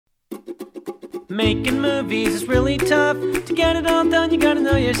Making movies is really tough. To get it all done, you gotta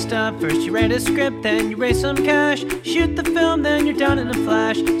know your stuff. First you write a script, then you raise some cash. Shoot the film, then you're done in a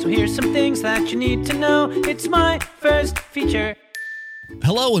flash. So here's some things that you need to know. It's my first feature.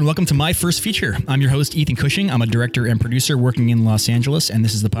 Hello and welcome to My First Feature. I'm your host, Ethan Cushing. I'm a director and producer working in Los Angeles, and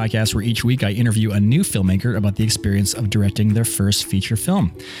this is the podcast where each week I interview a new filmmaker about the experience of directing their first feature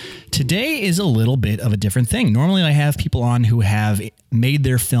film. Today is a little bit of a different thing. Normally I have people on who have made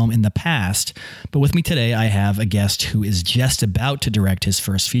their film in the past, but with me today I have a guest who is just about to direct his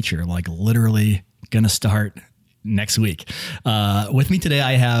first feature, like literally gonna start next week. With me today,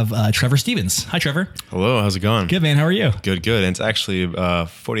 I have Trevor Stevens. Hi, Trevor. Hello, how's it going? Good, man. How are you? Good. And it's actually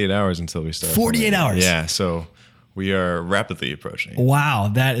 48 hours until we start. 48 hours? Yeah, so we are rapidly approaching. Wow,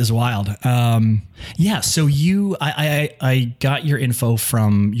 that is wild. So I got your info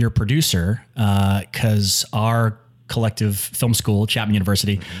from your producer because our collective film school, Chapman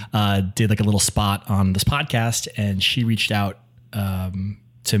University, did like a little spot on this podcast, and she reached out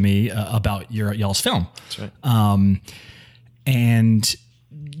to me about y'all's film. That's right. And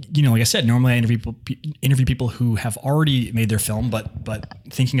you know, like I said, normally I interview people who have already made their film, but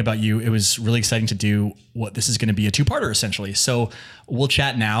thinking about you, it was really exciting to do what this is going to be a two-parter essentially. So we'll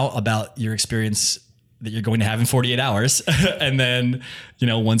chat now about your experience that you're going to have in 48 hours. And then, you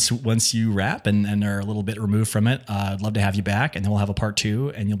know, once you wrap and are a little bit removed from it, I'd love to have you back, and then we'll have a part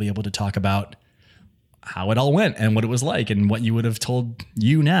two, and you'll be able to talk about how it all went and what it was like and what you would have told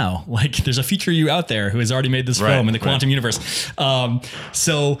you now. Like there's a future you out there who has already made this film in the quantum universe.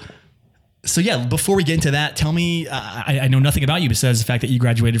 So yeah, before we get into that, tell me, I know nothing about you besides the fact that you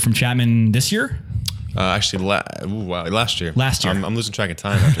graduated from Chapman this year. Last year. Last year. I'm losing track of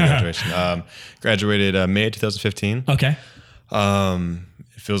time after graduation. Graduated May 2015. Okay.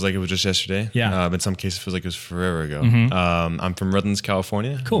 It feels like it was just yesterday. Yeah. In some cases, it feels like it was forever ago. Mm-hmm. I'm from Redlands,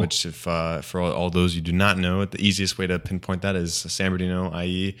 California. Cool. Which, if for all those you do not know, the easiest way to pinpoint that is San Bernardino,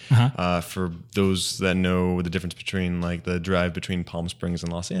 IE. For those that know the difference between like the drive between Palm Springs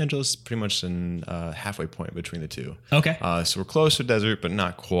and Los Angeles, pretty much in halfway point between the two. Okay. So we're close to desert, but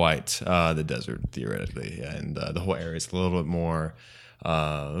not quite the desert theoretically. Yeah, and the whole area is a little bit more.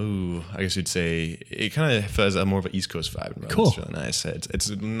 I guess you'd say it kind of has a more of an East Coast vibe. Cool. It's really nice. It's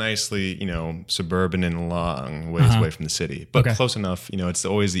nicely, suburban and long ways away from the city, but close enough. It's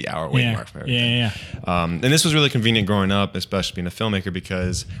always the hour away mark from everything. Yeah. And this was really convenient growing up, especially being a filmmaker,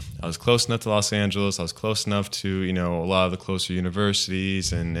 because I was close enough to Los Angeles. I was close enough to, a lot of the closer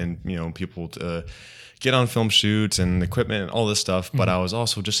universities and people to get on film shoots and equipment and all this stuff, but I was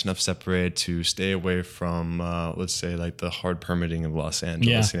also just enough separated to stay away from, let's say, like the hard permitting of Los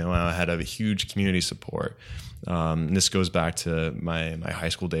Angeles. Yeah. I had a huge community support. And this goes back to my high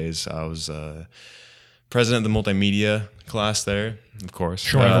school days. I was president of the multimedia class there, of course.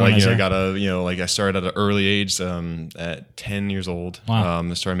 Sure. I started at an early age, at 10 years old. Wow.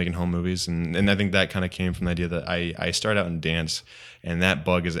 I started making home movies, and I think that kind of came from the idea that I started out in dance, and that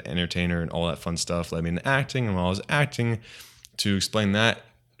bug as an entertainer and all that fun stuff led me into acting. And while I was acting, to explain that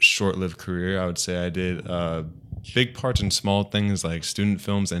short-lived career, I would say I did big parts in small things like student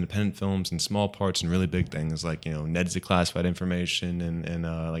films, independent films, and small parts in really big things like, Ned's Declassified Information and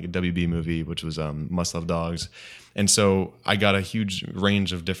like a WB movie, which was Must Love Dogs. And so I got a huge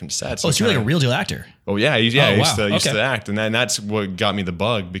range of different sets. Oh, so you're like a real deal actor. Oh yeah, I used Okay. to act, and that's what got me the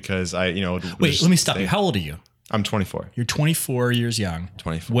bug, because I, Wait, let me stop you. How old are you? I'm 24. You're 24 years young.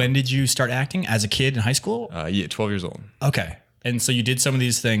 24. When did you start acting? As a kid in high school? 12 years old. Okay. And so you did some of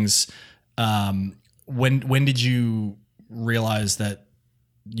these things. When did you realize that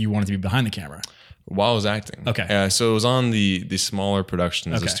you wanted to be behind the camera? While I was acting. Okay. So it was on the smaller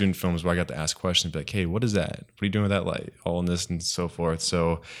productions, Okay. the student films, where I got to ask questions, like, hey, what is that? What are you doing with that light? All in this and so forth.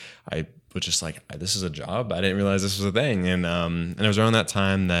 So I was just like, this is a job. I didn't realize this was a thing. And it was around that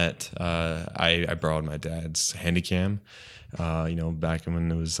time that I borrowed my dad's Handycam. Back when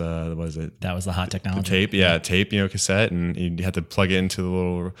it was, what was it? That was the hot technology. The tape, cassette, and you had to plug it into the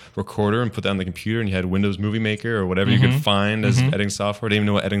little recorder and put that on the computer, and you had Windows Movie Maker or whatever you could find as editing software. I didn't even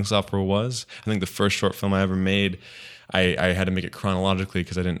know what editing software was. I think the first short film I ever made, I had to make it chronologically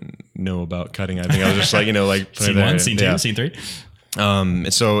because I didn't know about cutting. I think I was just like, scene one, scene two, scene three.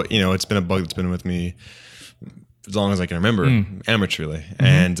 And so, it's been a bug that's been with me as long as I can remember, amateurly.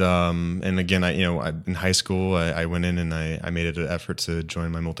 And again, in high school, I went in and I made it an effort to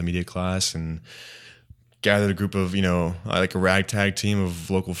join my multimedia class and gathered a group of, like a ragtag team of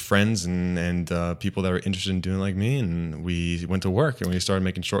local friends and people that were interested in doing like me. And we went to work and we started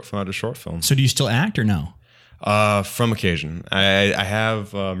making short film after short film. So do you still act or no? From occasion, I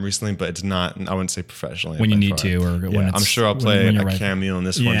have recently, but it's not. I wouldn't say professionally. When you need to, or when it's, I'm sure I'll play when a right. cameo in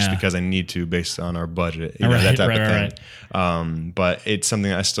this one just because I need to, based on our budget, Right, that type right, of thing. right. But it's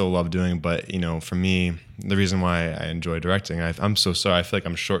something I still love doing. But for me, the reason why I enjoy directing, I'm so sorry. I feel like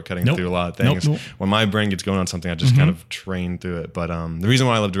I'm shortcutting through a lot of things. When my brain gets going on something, I just kind of train through it. But the reason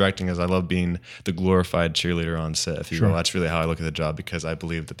why I love directing is I love being the glorified cheerleader on set, if you will. That's really how I look at the job, because I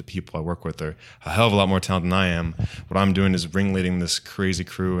believe that the people I work with are a hell of a lot more talented than I am. What I'm doing is ringleading this crazy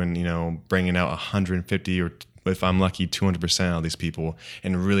crew and, bringing out 150 or, if I'm lucky, 200% of these people,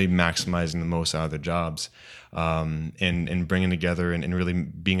 and really maximizing the most out of their jobs. And bringing together and really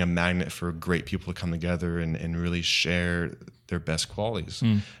being a magnet for great people to come together and really share their best qualities,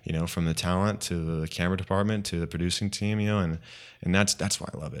 from the talent to the camera department to the producing team, and that's why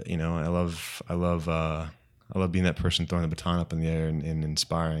I love it. I love being that person throwing the baton up in the air and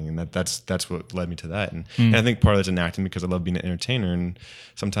inspiring, and that's what led me to that. And I think part of it's in acting, because I love being an entertainer, and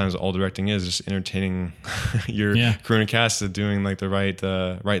sometimes all directing is just entertaining your crew and cast of doing like the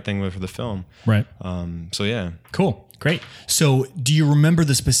right thing for the film. Right. So yeah. Cool. Great. So do you remember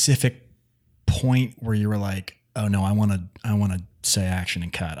the specific point where you were like, oh no, I want to say action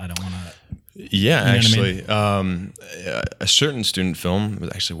and cut. I don't want to. Yeah, actually, a certain student film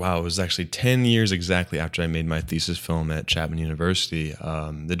was it was actually 10 years exactly after I made my thesis film at Chapman University.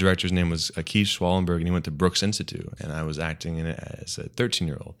 The director's name was Keith Schwallenberg, and he went to Brooks Institute, and I was acting in it as a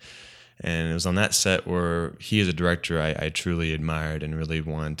 13-year-old. And it was on that set where he, as a director, I truly admired and really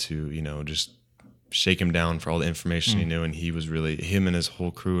wanted to, just shake him down for all the information he knew. And he was really, him and his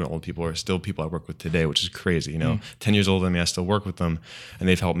whole crew and all the people are still people I work with today, which is crazy. 10 years older than me, I still work with them, and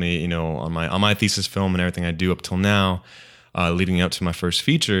they've helped me, on my thesis film and everything I do up till now, leading up to my first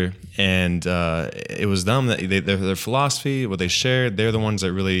feature. And it was them that their philosophy, what they shared, they're the ones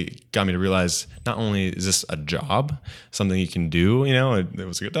that really got me to realize not only is this a job, something you can do, it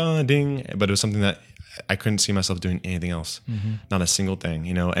was like a ding, but it was something that I couldn't see myself doing anything else. Not a single thing.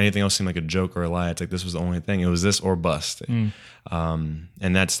 Anything else seemed like a joke or a lie. It's like this was the only thing. It was this or bust. And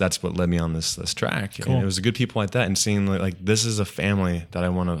that's what led me on this track. Cool. And it was good people like that, and seeing like this is a family that I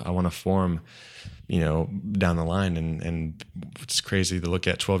want to form, down the line. And it's crazy to look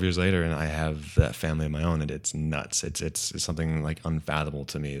at 12 years later, and I have that family of my own, and it's nuts. It's something like unfathomable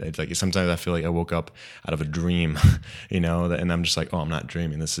to me. It's like sometimes I feel like I woke up out of a dream, and I'm just like, oh, I'm not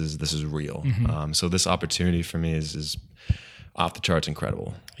dreaming. This is real. So this opportunity for me is off the charts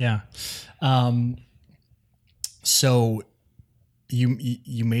incredible. Yeah. So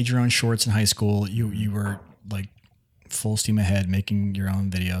you made your own shorts in high school. You were like full steam ahead making your own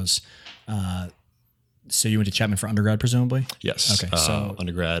videos. So you went to Chapman for undergrad, presumably? Yes. Okay. So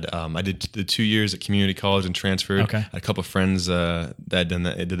undergrad, I did the 2 years at community college and transferred. Okay. I had a couple of friends that did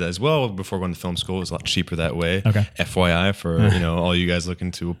that as well before going to film school. It was a lot cheaper that way. Okay. FYI for all you guys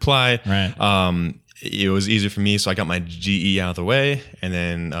looking to apply. Right. It was easier for me, so I got my GE out of the way, and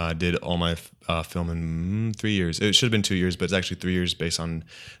then did all my film in 3 years. It should have been 2 years, but it's actually 3 years based on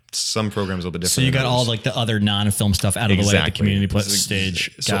some programs a little bit different. So you got all like the other non-film stuff out of the way at the community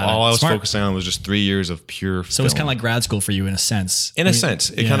stage. So all I was focusing on was just 3 years of pure film. So it's kind of like grad school for you in a sense. In a sense,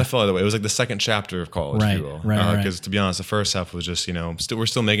 it kind of felt that way. It was like the second chapter of college, if you will. Right. Because to be honest, the first half was just, we're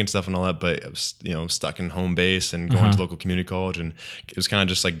still making stuff and all that, but it was, stuck in home base and going to local community college, and it was kind of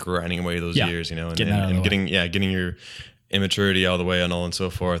just like grinding away those years, and getting your immaturity out of the way and all and so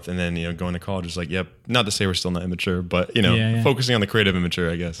forth, and then going to college is like, not to say we're still not immature, but focusing on the creative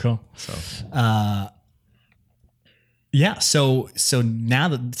immature, I guess. Cool. So so now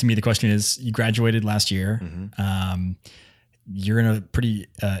that, to me, the question is, you graduated last year. You're in a pretty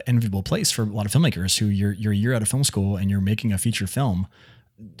enviable place for a lot of filmmakers who you're a year out of film school and you're making a feature film.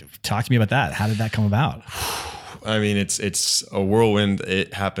 Talk to me about that. How did that come about? I mean, it's a whirlwind.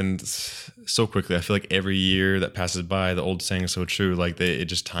 It happened so quickly. I feel like every year that passes by, the old saying is so true. Like it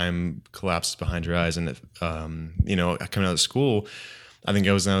just time collapses behind your eyes. And coming out of school, I think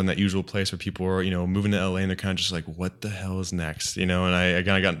I was now in that usual place where people were, moving to LA, and they're kind of just like, what the hell is next? And I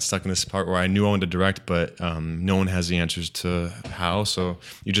kind of got stuck in this part where I knew I wanted to direct, but no one has the answers to how. So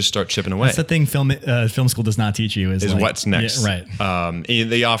you just start chipping away. That's the thing film school does not teach you is like, what's next. Yeah, right.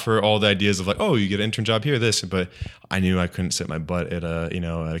 They offer all the ideas of like, oh, you get an intern job here, this, but I knew I couldn't sit my butt at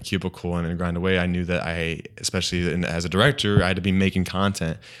a cubicle and grind away. I knew that especially as a director, I had to be making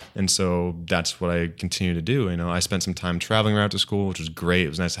content. And so that's what I continue to do. I spent some time traveling around to school, which was great. It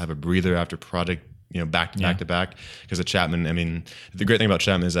was nice to have a breather after project, back to back. Because at Chapman, I mean, the great thing about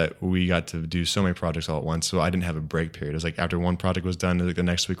Chapman is that we got to do so many projects all at once. So I didn't have a break period. It was like after one project was done, like the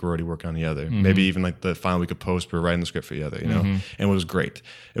next week we're already working on the other. Maybe even like the final week of post, we're writing the script for the other, and it was great.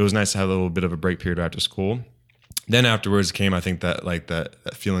 It was nice to have a little bit of a break period after school. then afterwards came, I think that like that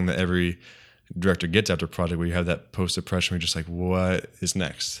feeling that every director gets after a project, where you have that post depression, where you're just like, what is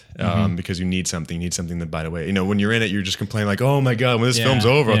next? Because you need something to bite away. You know, when you're in it, you're just complaining like, oh my God, when this film's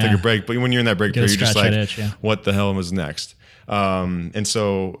over, I'll take a break. But when you're in that break period, you're just like, what the hell was next? And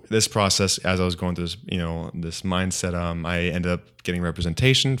so this process, as I was going through this, you know, this mindset, I ended up getting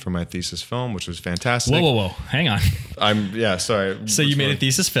representation for my thesis film, which was fantastic. Whoa. Hang on. Sorry. So you made a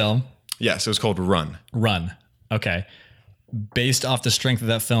thesis film? Yes, it was called Run. Okay. Based off the strength of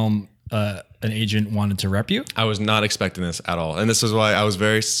that film, an agent wanted to rep you? I was not expecting this at all. And this is why I was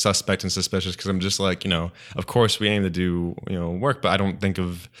very suspect and suspicious, because I'm just like, you know, of course we aim to do, you know, work, but I don't think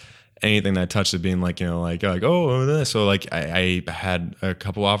of anything that I touched as being like, you know, like oh, this. So like I had a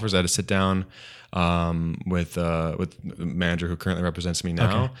couple offers. I had to sit down with the manager who currently represents me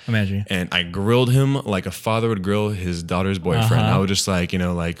now. Okay. Imagine. And I grilled him like a father would grill his daughter's boyfriend. I was just like, you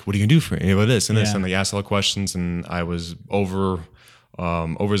know, like, what are you gonna do for me about this and this? And like asked all the questions, and I was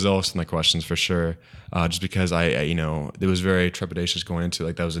overzealous in the questions for sure. Just because I, you know, it was very trepidatious going into,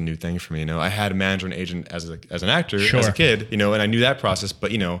 like, that was a new thing for me. You know, I had a manager and agent as an actor, as a kid, you know, and I knew that process,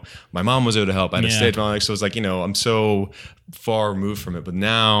 but you know, my mom was able to help. I had a stage mom, so it's like, you know, I'm so far removed from it. But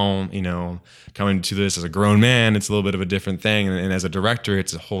now, you know, coming to this as a grown man, it's a little bit of a different thing. And as a director,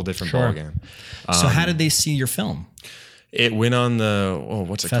 it's a whole different ballgame. So how did they see your film? It went on the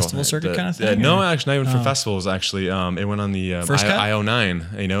what's it called? Festival circuit kind of thing? No, actually, not even for festivals. Actually, it went on the First cut?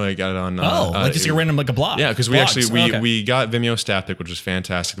 IO9. You know, I got it on. Like just a random like a blog. Yeah, because we got Vimeo staff pick, which was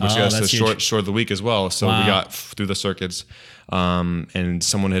fantastic. Which got us the short of the week as well. So we got through the circuits, and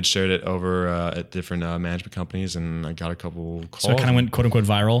someone had shared it over at different management companies, and I got a couple calls. So it kind of went quote unquote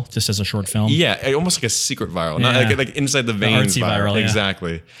viral, just as a short film. Yeah, almost like a secret viral, not like inside the veins viral.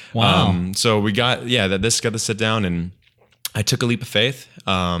 Exactly. Wow. So we got this got to sit down, and I took a leap of faith.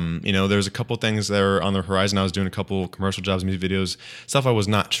 You know, there's a couple things that were on the horizon. I was doing a couple commercial jobs, music videos, stuff I was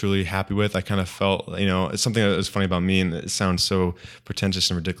not truly happy with. I kind of felt, you know, it's something that was funny about me, and it sounds so pretentious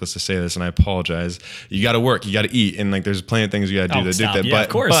and ridiculous to say this, and I apologize. You got to work, you got to eat, and like there's plenty of things you got to do to do that. Yeah, of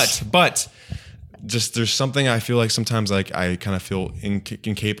course. But just there's something I feel like sometimes like I kind of feel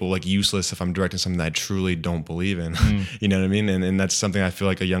incapable, like useless if I'm directing something that I truly don't believe in. You know what I mean? And that's something I feel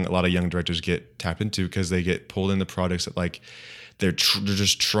like a lot of young directors get tapped into, because they get pulled into projects that like they're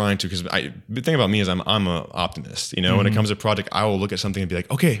just trying to. Because the thing about me is I'm an optimist. You know, when it comes to a project, I will look at something and be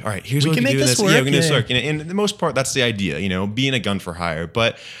like, okay, all right, here's what we can do this. Yeah, we can do this work. And the most part, that's the idea. You know, being a gun for hire.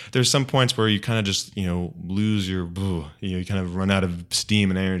 But there's some points where you kind of just, you know, lose your, you kind of run out of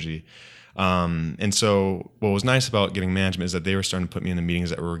steam and energy. And so what was nice about getting management is that they were starting to put me in the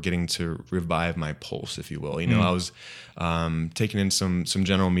meetings that were getting to revive my pulse, if you will. You know, I was taking in some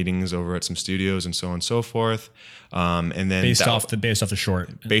general meetings over at some studios and so on and so forth. And then based off the short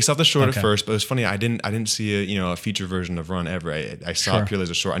at first, but it was funny. I didn't see a feature version of Run ever. I saw it purely as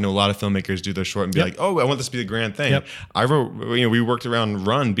a short. I know a lot of filmmakers do their short and be like, oh, I want this to be the grand thing. I wrote, you know, we worked around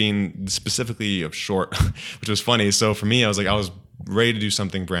Run being specifically of short, which was funny. So for me, I was ready to do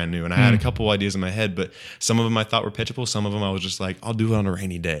something brand new, and I had a couple ideas in my head, but some of them I thought were pitchable. Some of them I was just like, I'll do it on a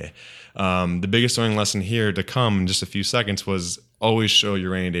rainy day. The biggest learning lesson here to come in just a few seconds was always show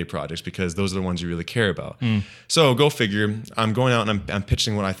your rainy day projects, because those are the ones you really care about. So go figure. I'm going out and I'm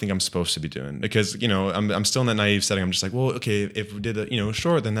pitching what I think I'm supposed to be doing, because, you know, I'm still in that naive setting. I'm just like, well, okay, if we did a, you know,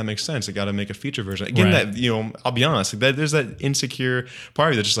 short, then that makes sense. I got to make a feature version. Again, that, you know, I'll be honest, there's that insecure part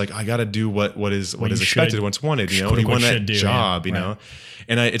of you that's just like, I got to do what is expected, what's wanted. You know, you want that job, you know.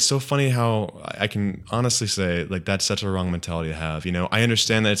 And it's so funny how I can honestly say, like, that's such a wrong mentality to have. You know, I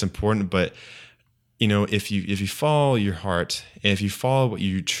understand that it's important, but you know, if you follow your heart, and if you follow what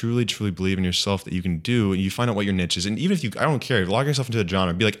you truly believe in yourself that you can do, and you find out what your niche is, and even if I don't care, lock yourself into a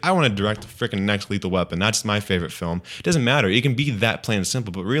genre, be like, I want to direct the freaking next Lethal Weapon. That's my favorite film. It doesn't matter. It can be that plain and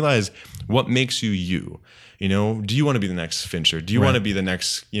simple, but realize what makes you you. You know, do you want to be the next Fincher? Do you want to be the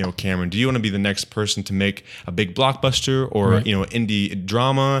next, you know, Cameron? Do you want to be the next person to make a big blockbuster, or, you know, indie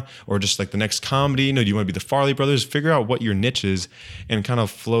drama, or just like the next comedy? You know, do you want to be the Farley brothers? Figure out what your niche is and kind of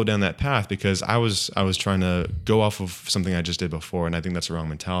flow down that path, because I was trying to go off of something I just did before, and I think that's the wrong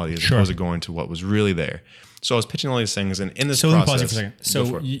mentality, as opposed to going to what was really there. So I was pitching all these things, and in this process... So let me pause you for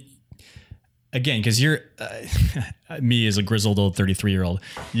a second. Again, because you're me as a grizzled old 33-year-old,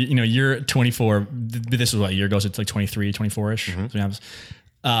 you know, you're 24. This was what, a year ago, so it's like 23, 24-ish.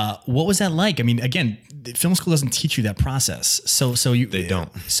 What was that like? I mean, again, film school doesn't teach you that process. They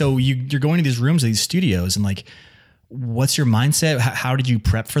don't. So you're going to these rooms, these studios, and like, what's your mindset? How did you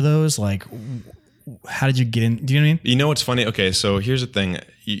prep for those? Like, how did you get in? Do you know what I mean? You know what's funny? Okay, so here's the thing.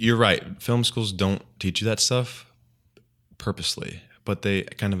 You're right. Film schools don't teach you that stuff purposely. but they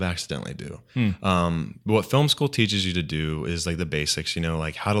kind of accidentally do. What film school teaches you to do is like the basics, you know,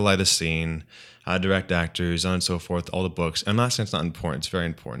 like how to light a scene, how to direct actors, and so forth, all the books. I'm not saying it's not important, it's very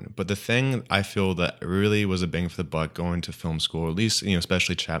important. But the thing I feel that really was a bang for the buck going to film school, at least, you know,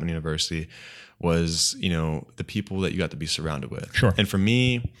 especially Chapman University, was, you know, the people that you got to be surrounded with. Sure. And for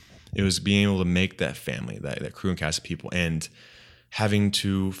me, it was being able to make that family, that crew and cast of people, and having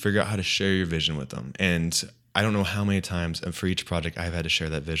to figure out how to share your vision with them. And I don't know how many times for each project I've had to share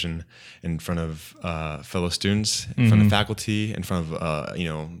that vision in front of fellow students, in front of faculty, in front of you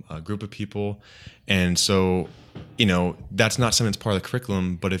know, a group of people. And so, you know, that's not something that's part of the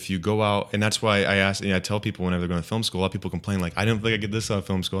curriculum. But if you go out, and that's why I ask, you know, I tell people whenever they're going to film school, a lot of people complain like, I didn't think I get this out of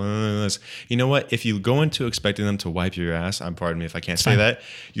film school. You know what? If you go into expecting them to wipe your ass, pardon me if I can't say that,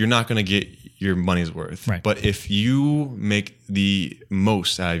 you're not going to get your money's worth. Right. But if you make the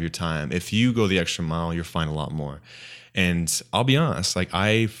most out of your time, if you go the extra mile, you'll find a lot more. And I'll be honest, like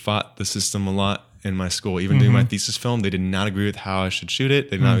I fought the system a lot in my school. Even doing my thesis film, they did not agree with how I should shoot it.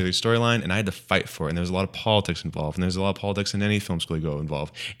 They did not agree with the storyline, and I had to fight for it. And there was a lot of politics involved, and there's a lot of politics in any film school you go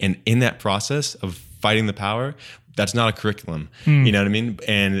involved. And in that process of fighting the power, that's not a curriculum. You know what I mean?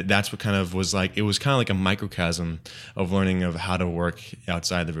 And that's what kind of was like, it was kind of like a microcosm of learning of how to work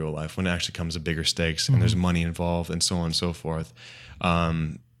outside the real life when it actually comes to bigger stakes and there's money involved and so on and so forth.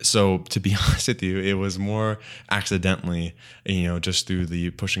 So to be honest with you, it was more accidentally, you know, just through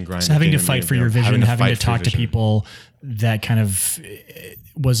the push and grind. So having to fight for your vision, having to talk to people, that kind of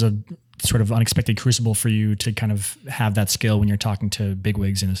was a sort of unexpected crucible for you to kind of have that skill when you're talking to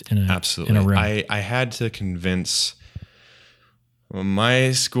bigwigs Absolutely. in a room. I had to convince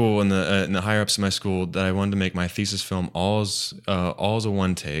my school and the higher ups in my school that I wanted to make my thesis film all's a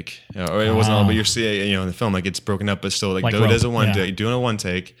one take. Or it wasn't all, but you're seeing, you know, in the film, like it's broken up, but still like though it is a one take, doing a one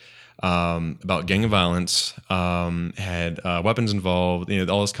take, about gang violence, had weapons involved, you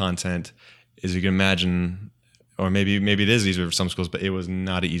know, all this content, as you can imagine, or maybe it is easier for some schools, but it was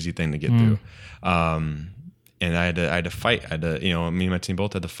not an easy thing to get through. And I had to fight. I had to, you know, me and my team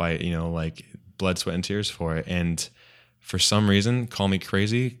both had to fight, you know, like blood, sweat, and tears for it. And for some reason, call me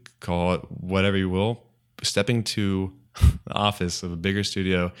crazy, call it whatever you will, stepping to the office of a bigger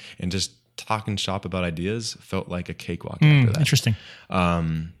studio and just talking shop about ideas felt like a cakewalk after that. Interesting.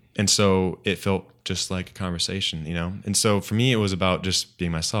 And so it felt just like a conversation, you know? And so for me, it was about just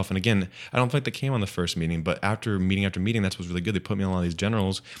being myself. And again, I don't think that came on the first meeting, but after meeting, that's what's really good. They put me on a lot of these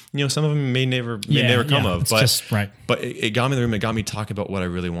generals. You know, some of them may never come of, but it got me in the room. It got me talking about what I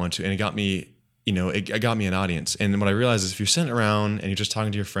really want to. And it got me, you know, it got me an audience. And what I realized is if you're sitting around and you're just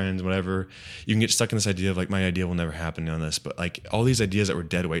talking to your friends, whatever, you can get stuck in this idea of like, my idea will never happen on this. But like all these ideas that were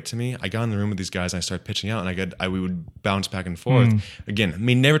dead weight to me, I got in the room with these guys and I started pitching out, and we would bounce back and forth. Again, I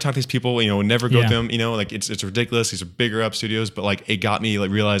mean, never talk to these people, you know, never go to them, you know, like it's ridiculous. These are bigger up studios, but like it got me like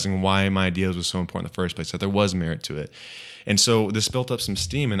realizing why my ideas was so important in the first place, that there was merit to it. And so this built up some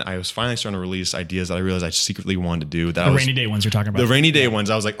steam, and I was finally starting to release ideas that I realized I secretly wanted to do. The rainy day ones you're talking about. The rainy day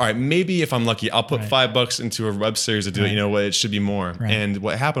ones. I was like, all right, maybe if I'm lucky, I'll put $5 into a web series to do it. You know what? It should be more. Right. And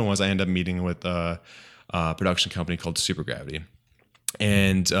what happened was I ended up meeting with a production company called Supergravity.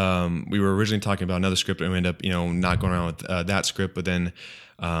 And we were originally talking about another script, and we ended up, you know, not going around with that script. But then,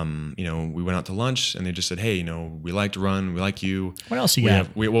 you know, we went out to lunch, and they just said, "Hey, you know, we like to run, we like you. What else you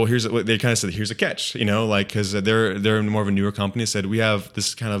got?" They kind of said, "Here's a catch," you know, like because they're more of a newer company. Said we have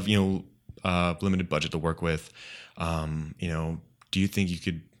this kind of, you know, limited budget to work with. You know, do you think you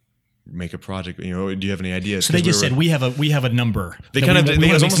could make a project? You know, do you have any ideas? So they just said we have a number. They kind of it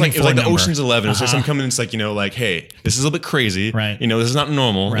was almost like it was like the Ocean's 11. So some coming in, it's like, you know, like, hey, this is a little bit crazy. Right. You know, this is not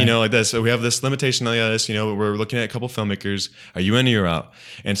normal. You know, like this. So we have this limitation on this. You know, we're looking at a couple filmmakers. Are you in or you're out?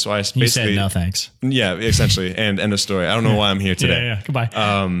 And so I basically said no thanks. Yeah, essentially, and end of story. I don't know why I'm here today. Yeah. Goodbye.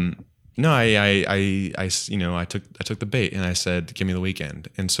 No, I you know, I took the bait and I said, give me the weekend.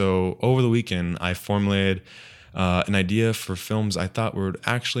 And so over the weekend, I formulated an idea for films I thought would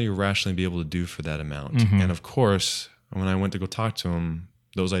actually rationally be able to do for that amount. And of course, when I went to go talk to him,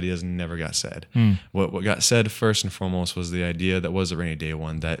 those ideas never got said. What got said first and foremost was the idea that was a rainy day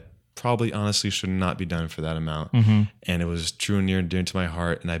one that probably honestly should not be done for that amount. And it was true and near and dear to my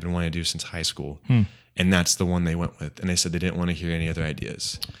heart, and I've been wanting to do since high school. And that's the one they went with. And they said they didn't want to hear any other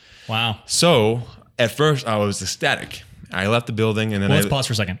ideas. Wow. So at first I was ecstatic. I left the building, and then let's pause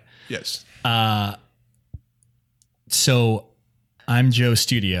for a second. Yes. So I'm Joe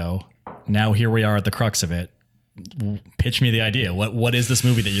Studio. Now here we are at the crux of it. Pitch me the idea. What is this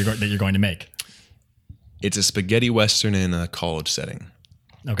movie that you're going to make? It's a spaghetti western in a college setting.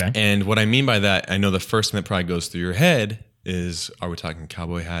 Okay. And what I mean by that, I know the first thing that probably goes through your head are we talking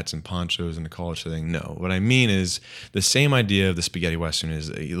cowboy hats and ponchos and a college thing? No. What I mean is the same idea of the spaghetti western is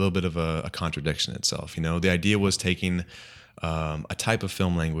a little bit of a contradiction itself. You know, the idea was taking a type of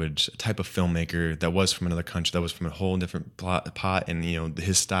film language, a type of filmmaker that was from another country, that was from a whole different pot, and you know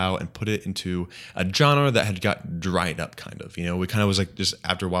his style, and put it into a genre that had got dried up, kind of. You know, we kind of was like, just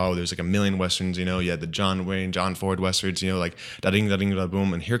after a while, there's like a million westerns. You know, you had the John Wayne, John Ford westerns. You know, like da ding da ding da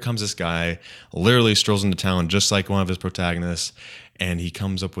boom, and here comes this guy, literally strolls into town just like one of his protagonists, and he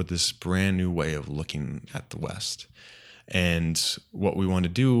comes up with this brand new way of looking at the West. And what we want to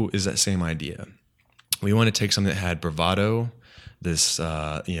do is that same idea. We want to take something that had bravado, this,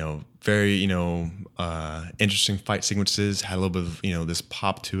 very, interesting fight sequences, had a little bit of, this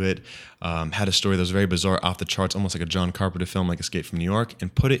pop to it, had a story that was very bizarre, off the charts, almost like a John Carpenter film, like Escape from New York,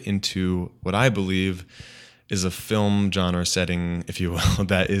 and put it into what I believe is a film genre setting, if you will,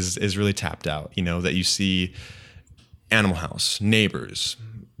 that is really tapped out, that you see Animal House, Neighbors,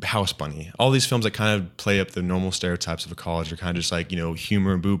 House Bunny, all these films that kind of play up the normal stereotypes of a college are kind of just like,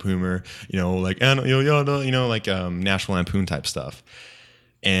 humor, boob humor, like National Lampoon type stuff.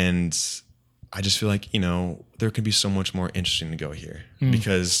 And I just feel like, there could be so much more interesting to go here,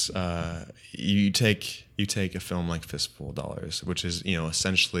 because you take a film like Fistful of Dollars, which is,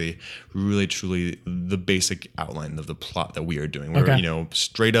 essentially really truly the basic outline of the plot that we are doing. Where,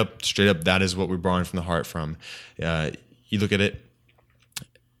 straight up, that is what we're borrowing from the heart from. You look at it,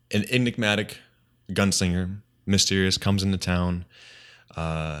 an enigmatic gunslinger, mysterious, comes into town,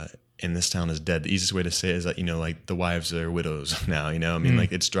 and this town is dead. The easiest way to say it is that, like the wives are widows now,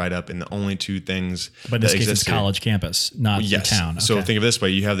 like it's dried up, and the only two things but in this case it's college campus, not the town. Okay. So think of it this way,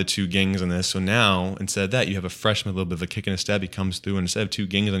 you have the two gangs in this. So now instead of that, you have a freshman, a little bit of a kick and a stab. He comes through, and instead of two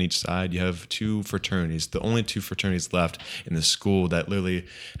gangs on each side, you have two fraternities, the only two fraternities left in the school that literally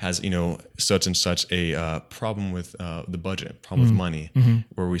has, such and such a problem with the budget, problem with money,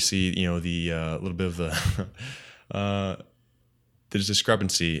 where we see, the little bit of the there's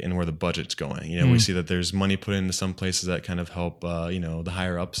discrepancy in where the budget's going. We see that there's money put into some places that kind of help, the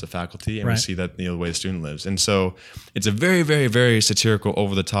higher ups, the faculty, and we see that, the way the student lives. And so it's a very, very, very satirical,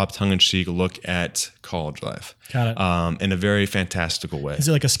 over the top, tongue in cheek look at college life. Got it. In a very fantastical way. Is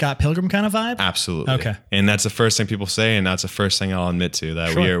it like a Scott Pilgrim kind of vibe? Absolutely. Okay. And that's the first thing people say, and that's the first thing I'll admit to,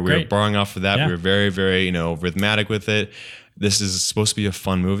 that we're borrowing off of that. Yeah. We're very, very, rhythmic with it. This is supposed to be a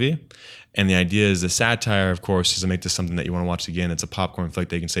fun movie. And the idea is, the satire, of course, is to make this something that you want to watch again. It's a popcorn flick.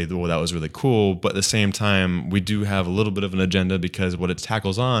 They can say, well, that was really cool. But at the same time, we do have a little bit of an agenda, because what it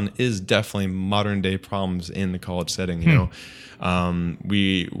tackles on is definitely modern day problems in the college setting.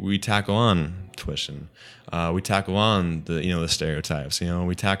 We tackle on tuition. We tackle on the stereotypes.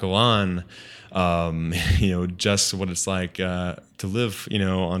 We tackle on just what it's like to live,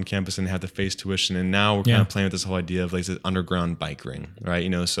 on campus and have to face tuition. And now we're kind of playing with this whole idea of like this underground bike ring, right?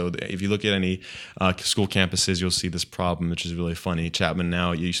 So if you look at any school campuses, you'll see this problem, which is really funny. Chapman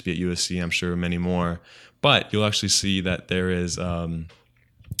now, it used to be at USC, I'm sure many more, but you'll actually see that there is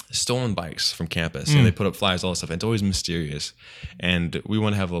stolen bikes from campus, and they put up flyers, all this stuff. And it's always mysterious, and we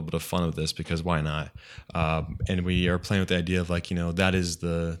want to have a little bit of fun with this, because why not? And we are playing with the idea of like, that is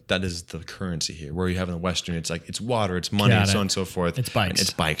the currency here. Where you have in the Western, it's like, it's water, it's money, and so on and so forth. It's bikes. And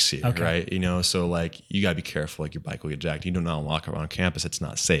it's bikes here, okay. Right? So like, you gotta be careful, like your bike will get jacked. You do not walk around campus, it's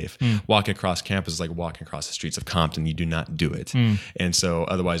not safe. Walking across campus is like walking across the streets of Compton. You do not do it. And so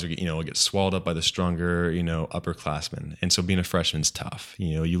otherwise, we'll get swallowed up by the stronger, upperclassmen. And so being a freshman's tough.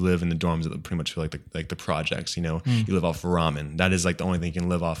 You live in the dorms that pretty much feel like the projects. You live off of ramen. That is like the only thing you can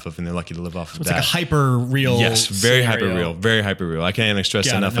live off of, and they're lucky to live off of that. It's like a hyper real. Yes, very scenario. very hyper real. I can't even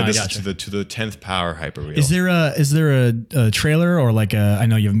stress enough. No, this is to the 10th power hyper real. Is there a trailer, or like I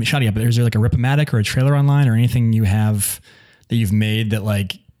know you've shot it up, but is there like a Rip-O-Matic or a trailer online, or anything you have that you've made that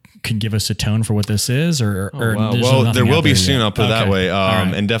like could give us a tone for what this is, or wow. Well, there will be soon. I'll put it that way.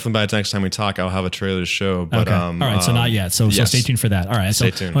 Right. And definitely by the next time we talk, I'll have a trailer to show. But all right, so not yet. So stay tuned for that. All right,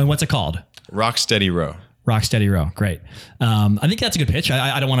 stay tuned. What's it called? Rock Steady Row. Rock Steady Row. Great. I think that's a good pitch.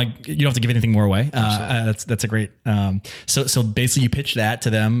 I don't want to. You don't have to give anything more away. That's a great. So basically, you pitched that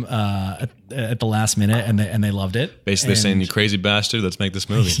to them at the last minute, and they loved it. Basically, saying, "You crazy bastard, let's make this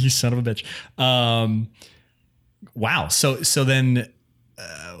movie." You son of a bitch. Wow. So then,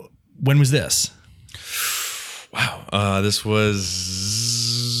 when was this? Wow. This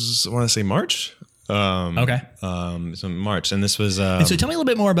was, I want to say March. Okay. So March, and this was. And so tell me a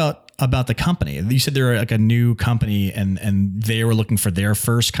little bit more about about the company. You said they're like a new company, and they were looking for their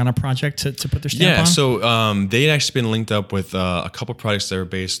first kind of project to put their stamp on. So they had actually been linked up with a couple projects that are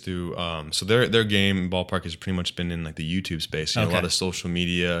based through. So their game Ballpark has pretty much been in like the YouTube space. You know, a lot of social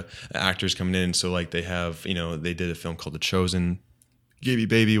media actors coming in. So like they have, they did a film called The Chosen. Gaby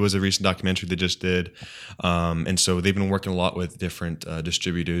Baby was a recent documentary they just did. And so they've been working a lot with different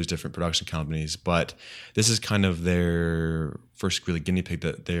distributors, different production companies, but this is kind of their first really guinea pig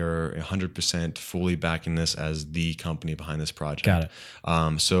that they are 100% fully backing this as the company behind this project. Got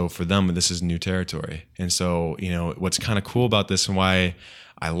it. So for them, this is new territory. And so, what's kind of cool about this and why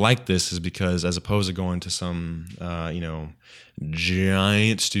I like this is because as opposed to going to some,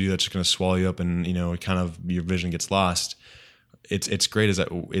 giant studio that's just going to swallow you up and, kind of your vision gets lost. It's great is that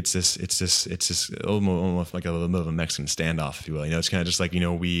it's this almost like a little bit of a Mexican standoff, if you will. It's kind of just like,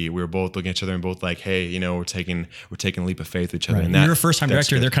 we were both looking at each other and both like, hey, we're taking a leap of faith with each other. Right. And you're a first time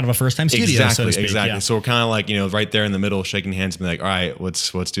director. They're kind of a first time studio. Exactly. So to speak. Yeah. So we're kind of like, right there in the middle, shaking hands and be like, all right, let's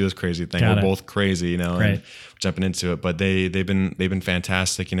do this crazy thing. We're both crazy, and we're jumping into it. But they've been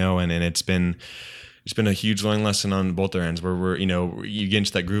fantastic, and it's been a huge learning lesson on both their ends where we're, you get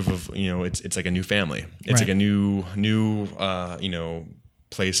into that groove of, it's like a new family. It's like a new,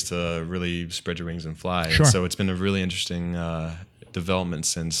 place to really spread your wings and fly. Sure. And so it's been a really interesting development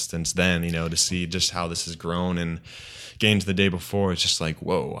since then, to see just how this has grown and getting to the day before. It's just like,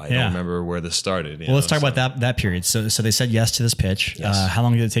 whoa, I don't remember where this started. Well, let's talk about that period. So they said yes to this pitch. Yes. How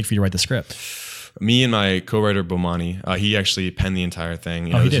long did it take for you to write the script? Me and my co-writer Bomani, he actually penned the entire thing.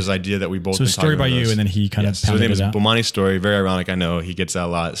 It was his idea that we both. So a story by you, and then he kind of. So his name is Bomani's story. Very ironic, I know. He gets that a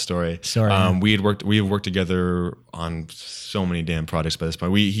lot. Story. We have worked together on so many damn projects by this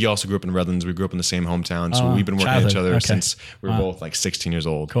point. He also grew up in Redlands. We grew up in the same hometown, so we've been working with each other since we were both like 16 years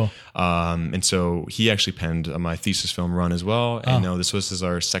old. Cool. And so he actually penned my thesis film Run as well. And this was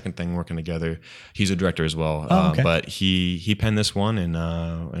our second thing working together. He's a director as well, but he penned this one,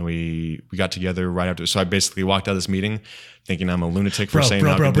 and we got together right after. So I basically walked out of this meeting thinking I'm a lunatic for saying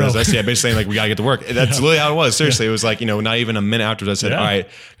how good this is. Yeah, basically saying like we gotta get to work. That's literally how it was. Seriously, it was like not even a minute afterwards I said, all right,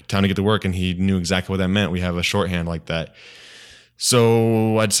 time to get to work, and he knew exactly what that meant. We have a shorthand like that.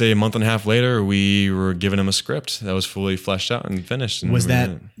 So I'd say a month and a half later, we were giving him a script that was fully fleshed out and finished. And was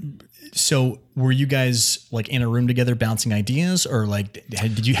that? So were you guys like in a room together bouncing ideas, or like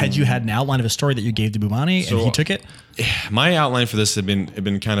had you had an outline of a story that you gave to Bumani and he took it? My outline for this had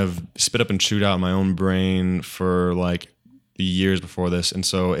been kind of spit up and chewed out in my own brain for like the years before this, and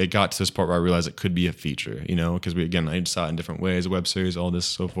so it got to this part where I realized it could be a feature, because I saw it in different ways, a web series, all this,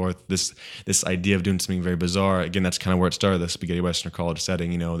 so forth. This idea of doing something very bizarre. Again, that's kind of where it started. The spaghetti western college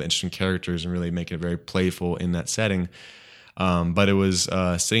setting, the interesting characters and really making it very playful in that setting. But it was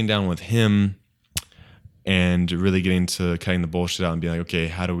sitting down with him and really getting to cutting the bullshit out and being like, okay,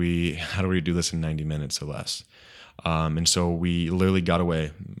 how do we do this in 90 minutes or less? And so we literally got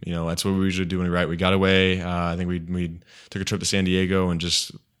away. That's what we usually do when we write. We got away. I think we took a trip to San Diego and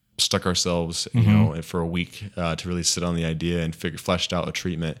just stuck ourselves, for a week to really sit on the idea and fleshed out a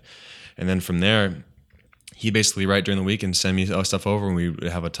treatment. And then from there, he basically write during the week and send me stuff over, and we would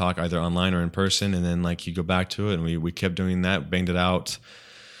have a talk either online or in person. And then like you go back to it, and we kept doing that, banged it out.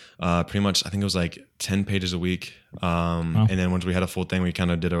 Pretty much, I think it was like 10 pages a week. And then once we had a full thing, we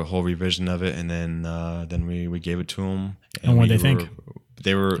kind of did a whole revision of it, and then we gave it to them. And what did they think?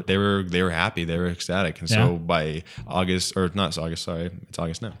 They were happy. They were ecstatic. And so by August, or not August, sorry, it's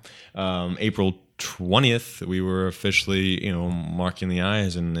August now. April 20th, we were officially, marking the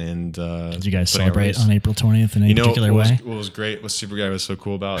I's and did you guys celebrate on April 20th in a particular way? What was great, what Super Guy was so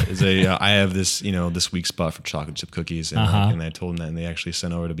cool about is I have this, this weak spot for chocolate chip cookies, and I told them that, and they actually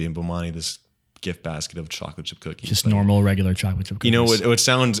sent over to me and Bomani this gift basket of chocolate chip cookies. Just normal, regular chocolate chip cookies. It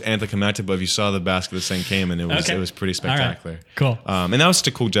sounds anticlimactic, but if you saw the basket this thing came in, it was pretty spectacular. Right. Cool. And that was such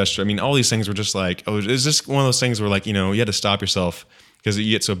a cool gesture. I mean, all these things were just like, it's just one of those things where like, you had to stop yourself because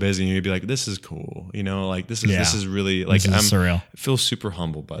you get so busy and you'd be like, this is cool. This is really like, I'm surreal. I feel super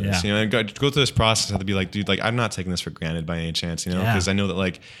humbled by this. I go through this process. I have to be like, dude, like I'm not taking this for granted by any chance, because I know that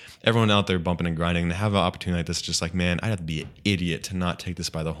like everyone out there bumping and grinding, and to have an opportunity like this, just like, man, I'd have to be an idiot to not take this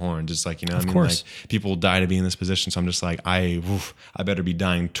by the horn. Just like, of course. Like people die to be in this position. So I'm just like, I better be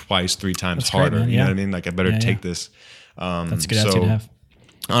dying twice, 3 times That's harder. Great, you know what I mean? Like I better take this. That's a good attitude to have.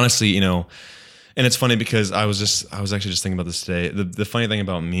 Honestly, and it's funny because I was actually just thinking about this today. The funny thing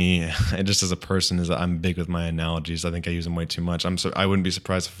about me, and just as a person, is that I'm big with my analogies. I think I use them way too much. I wouldn't be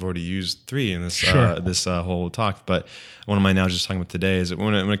surprised if I've already used 3 in this this whole talk. But one of my analogies talking about today is that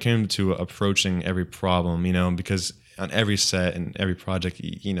when it came to approaching every problem, because on every set and every project,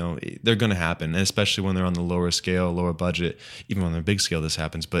 they're going to happen, and especially when they're on the lower scale, lower budget. Even on the big scale, this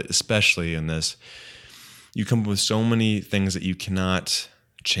happens, but especially in this, you come up with so many things that you cannot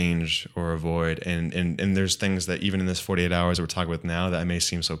change or avoid, and there's things that even in this 48 hours that we're talking about now that may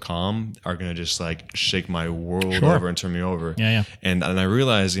seem so calm are going to just like shake my world over and turn me over. And I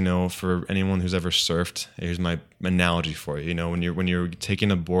realize, for anyone who's ever surfed, here's my analogy for you. When you're taking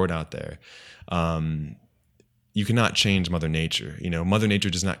a board out there, you cannot change Mother Nature. Mother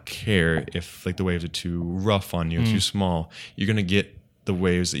Nature does not care if like the waves are too rough on you, too small. You're going to get the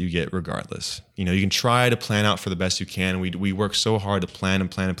waves that you get regardless. You can try to plan out for the best you can. We work so hard to plan,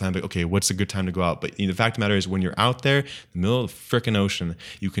 but okay, what's a good time to go out? But the fact of the matter is, when you're out there in the middle of the frickin' ocean,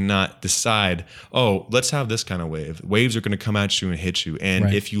 you cannot decide, oh, let's have this kind of wave. Waves are going to come at you and hit you.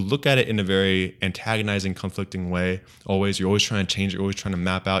 And if you look at it in a very antagonizing, conflicting way, you're always trying to change it, you're always trying to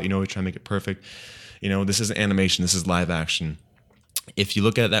map out, always trying to make it perfect. This isn't animation, this is live action. If you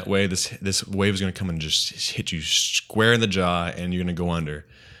look at it that way, this wave is going to come and just hit you square in the jaw, and you're going to go under,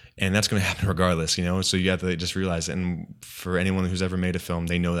 and that's going to happen regardless. So you have to just realize it. And for anyone who's ever made a film,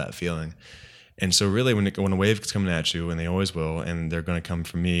 they know that feeling. And so really, when a wave is coming at you, and they always will, and they're going to come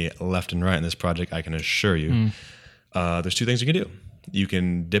from me left and right in this project, I can assure you, there's two things you can do. You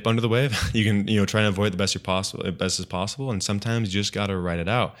can dip under the wave. You can, try and avoid it the best as possible. And sometimes you just got to ride it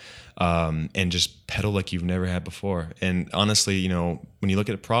out, and just pedal like you've never had before. And honestly, when you look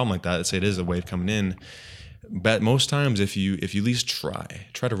at a problem like that, let's say it is a wave coming in, but most times if you at least try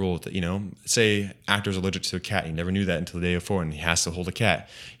to roll with it, say actor's allergic to a cat. You never knew that until the day before, and he has to hold a cat.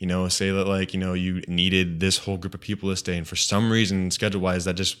 Say that you needed this whole group of people this day, and for some reason, schedule wise,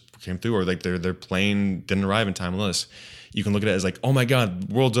 that just came through, or like their plane didn't arrive in time. You can look at it as like, oh my God,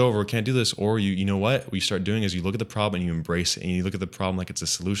 world's over, can't do this. Or you know what you start doing is you look at the problem and you embrace it, and you look at the problem like it's a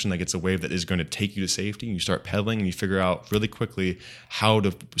solution, like it's a wave that is going to take you to safety, and you start pedaling, and you figure out really quickly how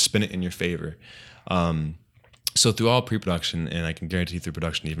to spin it in your favor. So through all pre-production, and I can guarantee through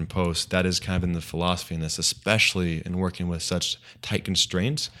production, even post, that is kind of been the philosophy in this, especially in working with such tight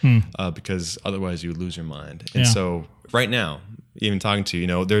constraints, because otherwise you would lose your mind. And so right now, even talking to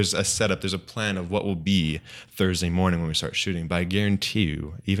you, there's a setup, there's a plan of what will be Thursday morning when we start shooting. But I guarantee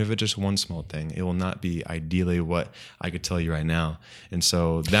you, even if it's just one small thing, it will not be ideally what I could tell you right now. And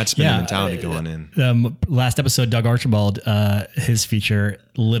so that's been the mentality going in. Last episode, Doug Archibald, his feature,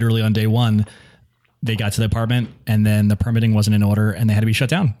 literally on day one, they got to the apartment, and then the permitting wasn't in order, and they had to be shut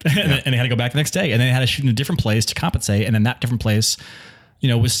down, and they had to go back the next day, and then they had to shoot in a different place to compensate, and then that different place,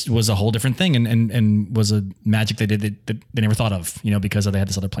 was a whole different thing, and was a magic they did that they never thought of, because they had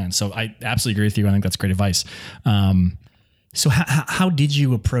this other plan. So I absolutely agree with you. I think that's great advice. So how did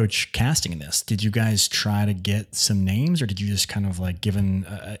you approach casting in this? Did you guys try to get some names, or did you just kind of like, given,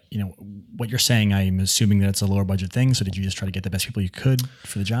 what you're saying, I'm assuming that it's a lower budget thing. So did you just try to get the best people you could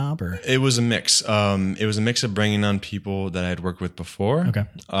for the job, or? It was a mix. It was a mix of bringing on people that I had worked with before. Okay.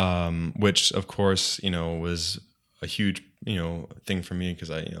 Which of course, was a huge, thing for me, because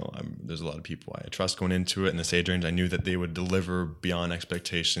there's a lot of people I trust going into it in this age range. I knew that they would deliver beyond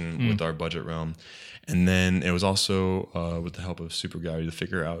expectation with our budget realm. And then it was also with the help of Super Guy to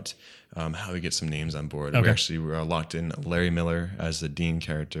figure out how we get some names on board. Okay. We were locked in Larry Miller as the Dean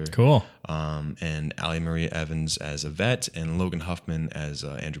character. Cool. And Ali Marie Evans as a vet, and Logan Huffman as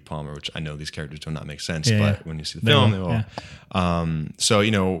Andrew Palmer, which I know these characters do not make sense, but when you see the film, they will. So,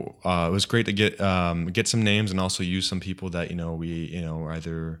 it was great to get some names, and also use some people that, we, are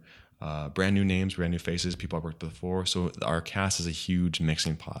either brand new names, brand new faces, people I've worked with before. So our cast is a huge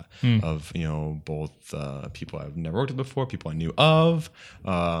mixing pot of, both people I've never worked with before, people I knew of,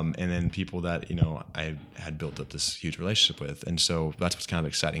 and then people that, I had built up this huge relationship with. And so that's what's kind of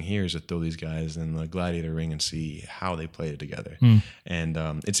exciting here, is to throw these guys in the gladiator ring and see how they play it together. And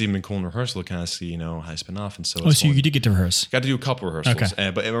it's even been cool in rehearsal to kind of see, how I spin off. And so so you did get to rehearse? Got to do a couple rehearsals.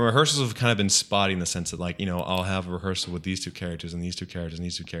 Okay. But rehearsals have kind of been spotty in the sense that, like, I'll have a rehearsal with these two characters and these two characters and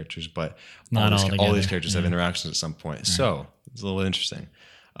these two characters, but not all these characters have interactions at some point. Right. So it's a little interesting.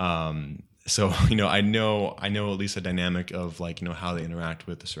 So, I know at least a dynamic of, like, how they interact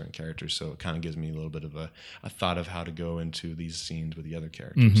with the certain characters. So it kind of gives me a little bit of a thought of how to go into these scenes with the other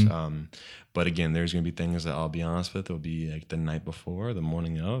characters. But again, there's going to be things that I'll be honest with. It'll be like the night before, the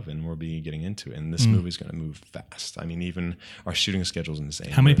morning of, and we'll be getting into it. And this movie's going to move fast. I mean, even our shooting schedule's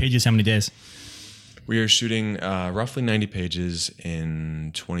insane. How many pages, how many days? We are shooting roughly 90 pages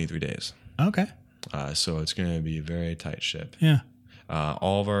in 23 days. Okay. So it's going to be a very tight ship. Yeah.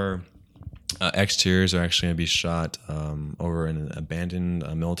 All of our exteriors are actually going to be shot over in an abandoned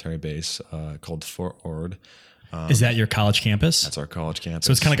military base called Fort Ord. Is that your college campus? That's our college campus.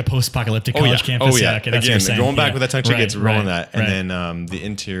 So it's kind of like a post-apocalyptic college campus. Oh yeah. Okay, that's Again, what you're saying. going back with that tongue cheek, it's rolling right, that. And then the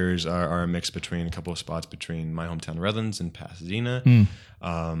interiors are a mix between a couple of spots between my hometown Redlands and Pasadena.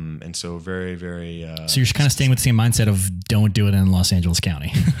 And so very, very. So you're kind of staying with the same mindset of don't do it in Los Angeles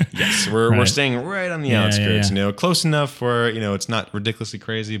County. Yes, we're staying right on the outskirts. Yeah. You know, close enough where it's not ridiculously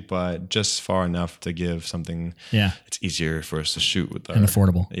crazy, but just far enough to give something. Yeah, it's easier for us to shoot with and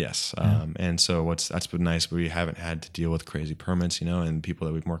affordable. Yes, and so that's been nice. We haven't had to deal with crazy permits, and people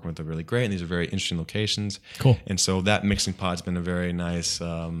that we've been working with are really great, and these are very interesting locations. Cool. And so that mixing pot's been a very nice,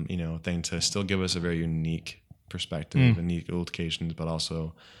 thing to still give us a very unique perspective and unique locations, but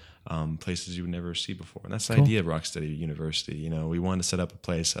also places you would never see before. And that's the idea of Rocksteady University. We wanted to set up a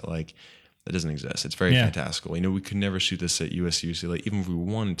place that doesn't exist. It's very fantastical. We could never shoot this at USC, UCLA, even if we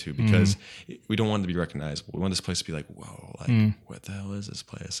wanted to, because we don't want it to be recognizable. We want this place to be like, whoa, what the hell is this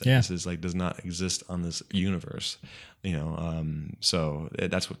place? This is does not exist on this universe. So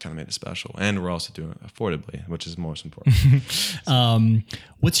that's what kind of made it special. And we're also doing it affordably, which is most important.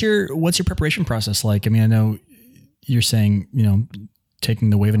 What's your preparation process like? I mean, I know you're saying,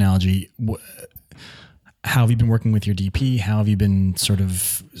 taking the wave analogy, how have you been working with your DP? How have you been sort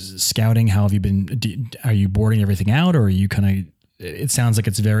of scouting? How have you been, are you boarding everything out, or are you kind of, it sounds like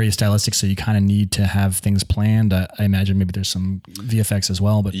it's very stylistic, so you kind of need to have things planned. I imagine maybe there's some VFX as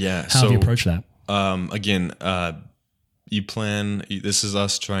well, but how have you approached that? You plan, this is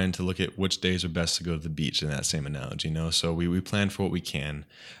us trying to look at which days are best to go to the beach in that same analogy, So we plan for what we can.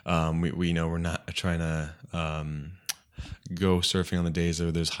 We know we're not trying to go surfing on the days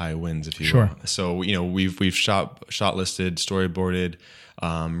that there's high winds, if you will. So, we've shot listed, storyboarded.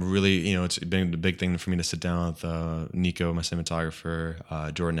 Really, it's been a big thing for me to sit down with Nico, my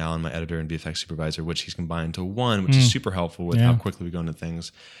cinematographer, Jordan Allen, my editor and VFX supervisor, which he's combined into one, which is super helpful with how quickly we go into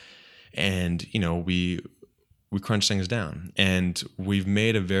things. And, we crunch things down, and we've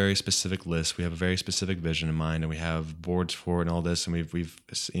made a very specific list. We have a very specific vision in mind, and we have boards for it and all this. And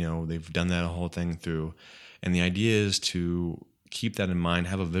they've done that whole thing through. And the idea is to keep that in mind,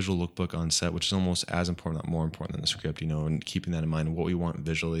 have a visual lookbook on set, which is almost as important, not more important than the script, and keeping that in mind, what we want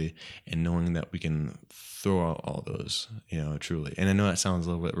visually, and knowing that we can throw out all those, truly. And I know that sounds a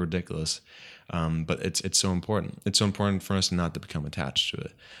little bit ridiculous, but it's so important. It's so important for us not to become attached to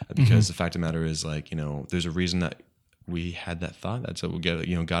it, because the fact of the matter is, there's a reason that we had that thought. That's what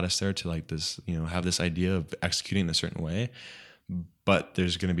got us there to this, have this idea of executing in a certain way. But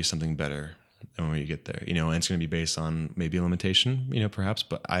there's going to be something better when you get there, and it's going to be based on maybe a limitation, perhaps.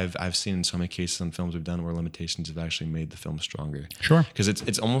 But I've seen in so many cases on films we've done where limitations have actually made the film stronger. Sure. Because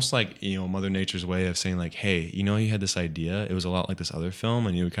it's almost like, Mother Nature's way of saying like, hey, you had this idea. It was a lot like this other film,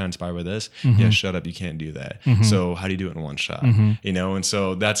 and you were kind of inspired by this. Yeah, shut up. You can't do that. So how do you do it in one shot? And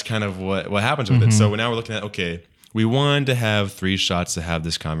so that's kind of what happens with it. So now we're looking at, okay, we wanted to have 3 shots to have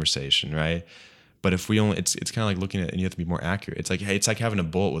this conversation, right? But if we only, it's kind of like looking at, and you have to be more accurate. It's like, hey, it's like having a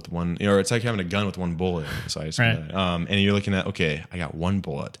bullet with one, or it's like having a gun with one bullet. So and you're looking at, okay, I got 1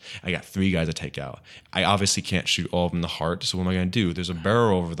 bullet. I got 3 guys to take out. I obviously can't shoot all of them in the heart. So what am I going to do? There's a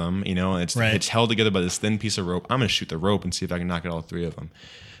barrel over them, and it's held together by this thin piece of rope. I'm going to shoot the rope and see if I can knock out all 3 of them.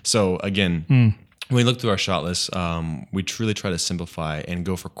 So again, when we look through our shot list, we truly try to simplify and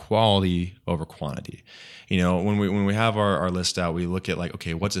go for quality over quantity. When we have our list out, we look at like,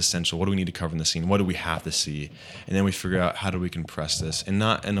 okay, what's essential? What do we need to cover in the scene? What do we have to see? And then we figure out how do we compress this, and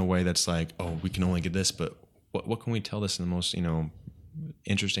not in a way that's like, oh, we can only get this, but what can we tell this in the most,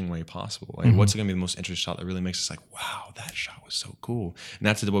 interesting way possible? Like, what's going to be the most interesting shot that really makes us like, wow, that shot was so cool? And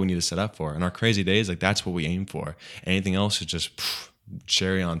that's what we need to set up for. In our crazy days, like that's what we aim for. Anything else is just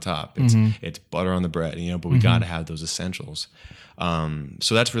cherry on top. It's butter on the bread, but we got to have those essentials.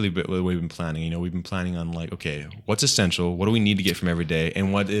 So that's really what we've been planning. We've been planning on like, okay, what's essential? What do we need to get from every day?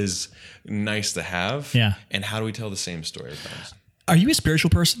 And what is nice to have? Yeah. And how do we tell the same story? Are you a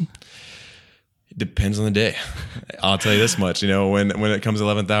spiritual person? It depends on the day. I'll tell you this much. When it comes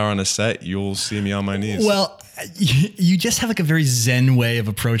 11th hour on a set, you'll see me on my knees. Well, you just have like a very Zen way of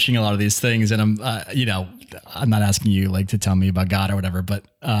approaching a lot of these things. And I'm not asking you like to tell me about God or whatever, but,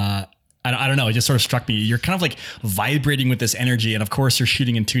 I don't know. It just sort of struck me. You're kind of like vibrating with this energy, and of course you're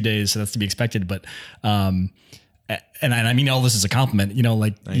shooting in 2 days, so that's to be expected. But, and I mean all this is a compliment.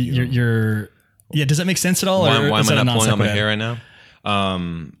 Like you're. Yeah. Does that make sense at all? Why am I not pulling out my hair right now?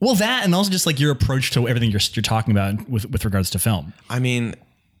 Well, that, and also just like your approach to everything you're talking about with regards to film. I mean,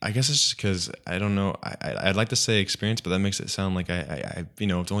 I guess it's just because I don't know. I'd like to say experience, but that makes it sound like I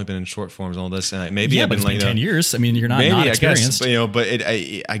it's only been in short forms and all this, and maybe I've been like 10 years. I mean, you're not experienced. I guess, but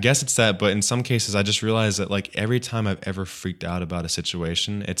I guess it's that. But in some cases, I just realized that like every time I've ever freaked out about a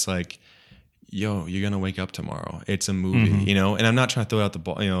situation, it's like yo, you're going to wake up tomorrow. It's a movie, you know? And I'm not trying to throw out the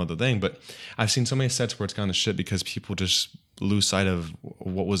ball, you know, the thing, but I've seen so many sets where it's gone to shit because people just lose sight of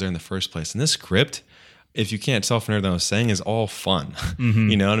what was there in the first place. And this script, if you can't tell from everything I was saying, is all fun.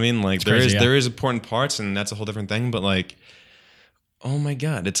 You know what I mean? Like there is important parts, and that's a whole different thing, but like, oh my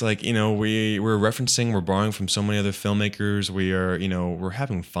God, it's like, you know, we're borrowing from so many other filmmakers. We are, you know, we're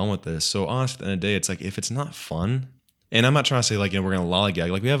having fun with this. So honestly, at the end of the day, it's like, if it's not fun, and I'm not trying to say like, you know, we're going to lollygag,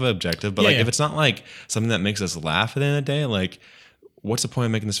 like we have an objective, but if it's not like something that makes us laugh at the end of the day, like what's the point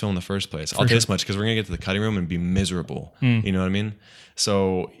of making this film in the first place? I'll tell you this much, because we're going to get to the cutting room and be miserable. You know what I mean?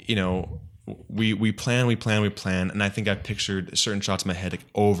 So, you know, we plan, and I think I pictured certain shots in my head like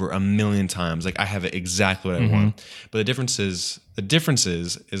over 1,000,000 times. Like I have it exactly what I want. But the difference is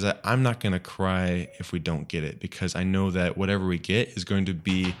that I'm not going to cry if we don't get it, because I know that whatever we get is going to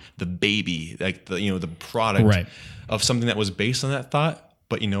be the baby, like the, you know, the product of something that was based on that thought.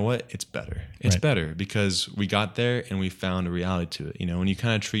 But you know what? It's better. It's better because we got there and we found a reality to it. You know, when you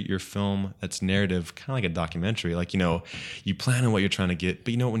kind of treat your film that's narrative kind of like a documentary, like, you know, you plan on what you're trying to get,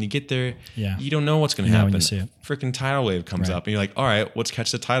 but you know, when you get there, you don't know what's going to happen. Freaking tidal wave comes up and you're like, all right, let's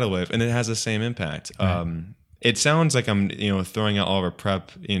catch the tidal wave. And it has the same impact. It sounds like I'm, you know, throwing out all of our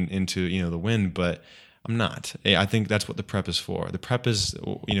prep into, you know, the wind, but I'm not. I think that's what the prep is for. The prep is,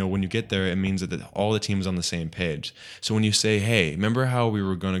 you know, when you get there, it means that all the team is on the same page. So when you say, hey, remember how we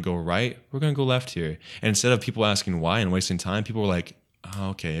were going to go right? We're going to go left here. And instead of people asking why and wasting time, people were like, oh,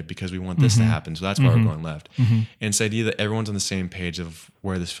 okay, because we want this to happen. So that's why we're going left. And it's the idea that everyone's on the same page of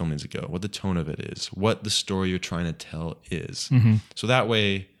where this film needs to go, what the tone of it is, what the story you're trying to tell is. So that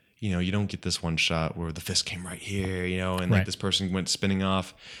way, you know, you don't get this one shot where the fist came right here, you know, and like this person went spinning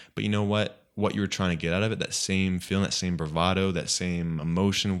off. But you know what you were trying to get out of it, that same feeling, that same bravado, that same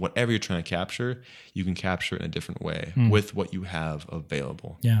emotion, whatever you're trying to capture, you can capture it in a different way with what you have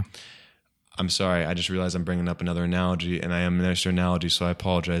available. Yeah. I'm sorry, I just realized I'm bringing up another analogy, and I am an extra analogy, so I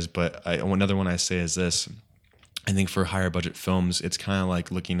apologize. But another one I say is this. I think for higher budget films, it's kind of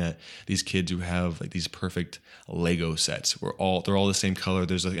like looking at these kids who have like these perfect Lego sets where they're all the same color.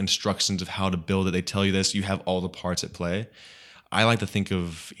 There's like instructions of how to build it. They tell you this, you have all the parts at play. I like to think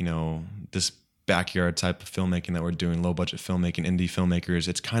of, you know, this backyard type of filmmaking that we're doing, low budget filmmaking, indie filmmakers.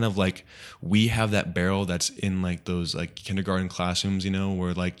 It's kind of like we have that barrel that's in like those like kindergarten classrooms, you know,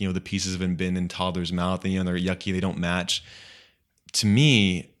 where like, you know, the pieces have been in toddler's mouth and, you know, they're yucky, they don't match. To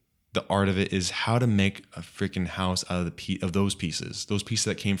me, the art of it is how to make a freaking house out of those pieces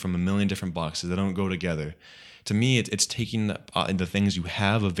that came from 1,000,000 different boxes that don't go together. To me, it's taking the things you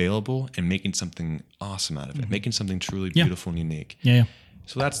have available and making something awesome out of it, making something truly beautiful and unique.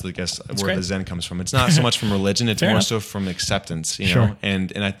 So that's, I guess, where great. The Zen comes from. It's not so much from religion; it's more so from acceptance, you know.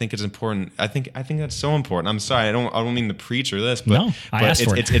 And I think it's important. I think that's so important. I'm sorry, I don't mean to preach or this, but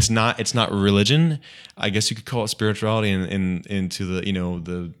it's not religion. I guess you could call it spirituality and into the, you know,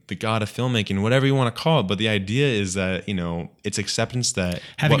 the God of filmmaking, whatever you want to call it. But the idea is that, you know, it's acceptance that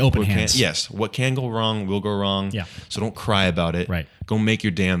having open hands. What can go wrong will go wrong. Yeah. So don't cry about it. Right. Go make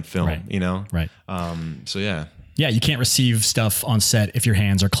your damn film. Right. You know. Right. So yeah. Yeah, you can't receive stuff on set if your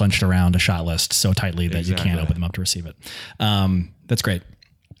hands are clenched around a shot list so tightly that you can't open them up to receive it. That's great.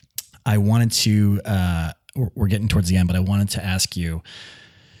 I wanted to, we're getting towards the end, but I wanted to ask you,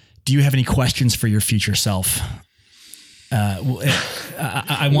 do you have any questions for your future self? Why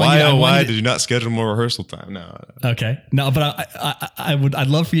did you not schedule more rehearsal time? No. Okay. No, but I'd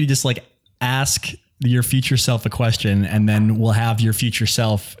love for you to just like ask your future self a question, and then we'll have your future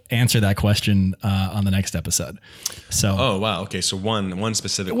self answer that question on the next episode. So, oh wow, okay. So one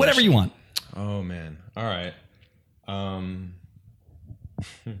specific, whatever question. You want. Oh man, all right.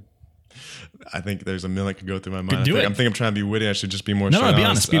 I think there's a million that could go through my mind. I think I'm trying to be witty. I should just be more. No, be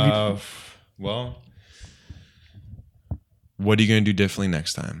honest. Well, what are you going to do differently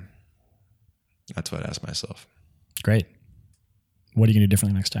next time? That's what I ask myself. Great. What are you going to do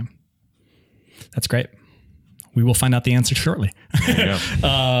differently next time? That's great. We will find out the answer shortly.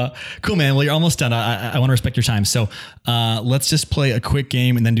 Cool, man. Well, you're almost done. I want to respect your time. So let's just play a quick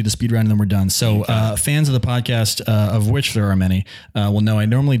game and then do the speed round and then we're done. So fans of the podcast, of which there are many, will know I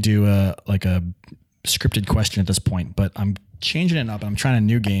normally do like a scripted question at this point, but I'm changing it up. I'm trying a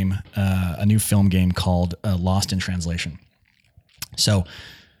new game, a new film game called Lost in Translation. So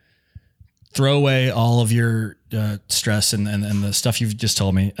throw away all of your stress and the stuff you've just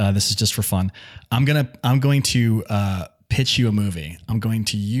told me. This is just for fun. I'm going to pitch you a movie. I'm going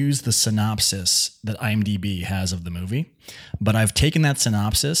to use the synopsis that IMDb has of the movie, but I've taken that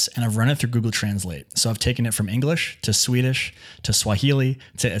synopsis and I've run it through Google Translate. So I've taken it from English to Swedish to Swahili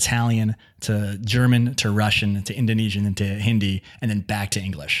to Italian to German to Russian to Indonesian and to Hindi and then back to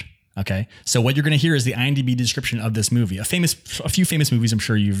English. Okay, so what you're going to hear is the IMDb description of this movie. A few famous movies, I'm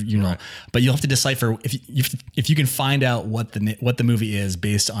sure you know, but you'll have to decipher if you can find out what the movie is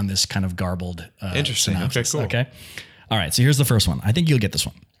based on this kind of garbled. Interesting. Synopsis. Okay, cool. Okay, all right. So here's the first one. I think you'll get this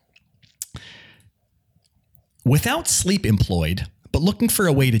one. Without sleep employed, but looking for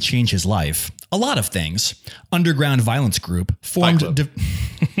a way to change his life, a lot of things, underground violence group formed.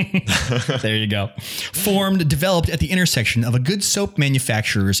 There you go. Developed at the intersection of a good soap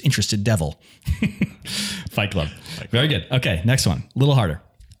manufacturer's interested devil. Fight Club. Very good. Okay, next one. A little harder.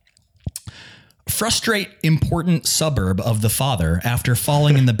 Frustrate important suburb of the father after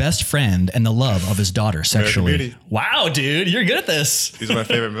falling in the best friend and the love of his daughter sexually. Beauty. Wow, dude, you're good at this. These are my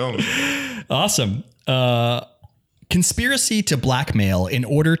favorite films. Awesome. Conspiracy to blackmail in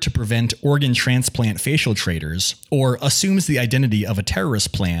order to prevent organ transplant facial traders, or assumes the identity of a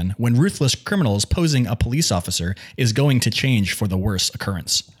terrorist plan when ruthless criminals posing a police officer is going to change for the worst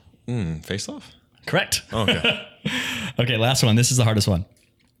occurrence. Face Off? Correct. Oh, okay. Okay, last one. This is the hardest one.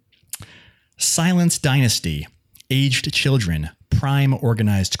 Silence Dynasty, aged children, prime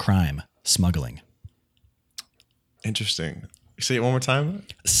organized crime, smuggling. Interesting. Say it one more time.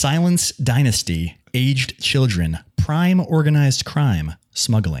 Silence Dynasty, aged children, prime organized crime,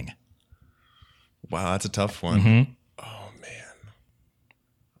 smuggling. Wow, that's a tough one. Mm-hmm. Oh, man.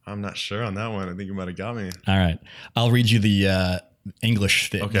 I'm not sure on that one. I think you might have got me. All right. I'll read you the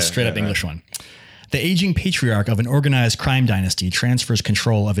English, the straight up English one. The aging patriarch of an organized crime dynasty transfers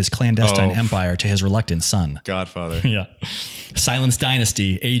control of his clandestine empire to his reluctant son. Godfather. Yeah. Silence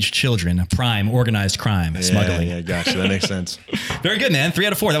Dynasty, aged children, prime, organized crime, smuggling. Yeah, gotcha. That makes sense. Very good, man. 3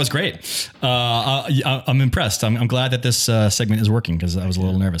 out of 4. That was great. I'm impressed. I'm glad that this segment is working because I was a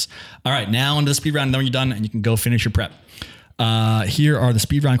little nervous. All right, now onto the speed round. And then when you're done, and you can go finish your prep. Here are the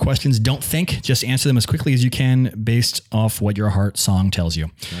speed round questions. Don't think, just answer them as quickly as you can based off what your heart song tells you.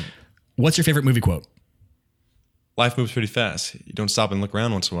 Right. What's your favorite movie quote? Life moves pretty fast. You don't stop and look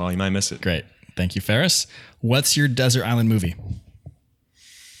around once in a while, you might miss it. Great. Thank you, Ferris. What's your desert island movie?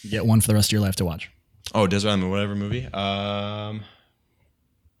 You get one for the rest of your life to watch. Oh, desert island, whatever movie. Oh,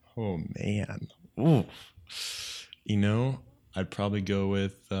 man. Ooh. You know, I'd probably go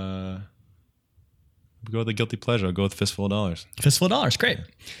with The Guilty Pleasure. I'll go with Fistful of Dollars. Fistful of Dollars, great.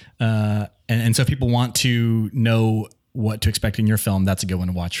 And so if people want to know what to expect in your film, that's a good one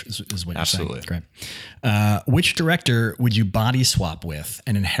to watch, is what you're saying. Great. Which director would you body swap with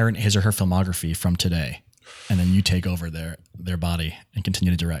and inherit his or her filmography from today? And then you take over their body and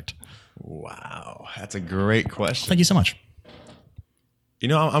continue to direct. Wow. That's a great question. Thank you so much. You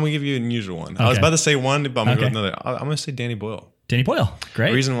know, I'm going to give you an unusual one. Okay. I was about to say one, but I'm going to go with another. I'm going to say Danny Boyle. Danny Boyle. Great.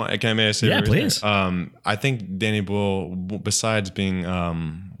 The reason why, may I say? Yeah, please. I think Danny Boyle, besides being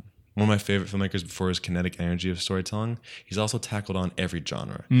one of my favorite filmmakers for his kinetic energy of storytelling, he's also tackled on every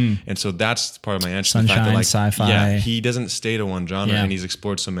genre. And so that's part of my answer. Sunshine, the fact that, sci-fi. Yeah, he doesn't stay to one genre, and he's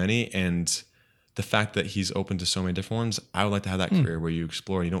explored so many. And the fact that he's open to so many different ones, I would like to have that career where you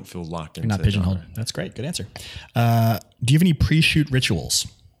explore and you don't feel locked into. You're not pigeonholed. Genre. That's great. Good answer. Do you have any pre-shoot rituals?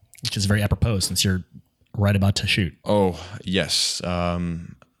 Which is very apropos since you're right about to shoot. Oh, yes.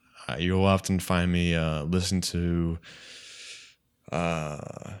 You'll often find me listen to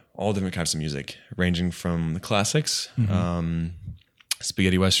all different kinds of music, ranging from the classics,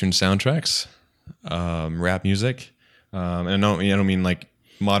 spaghetti western soundtracks, rap music, and I don't mean like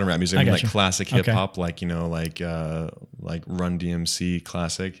modern rap music. I mean like classic hip hop, like like Run DMC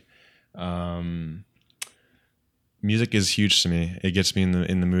classic. Music is huge to me. It gets me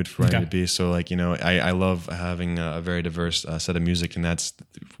in the mood for where I need to be. So I love having a very diverse set of music, and that's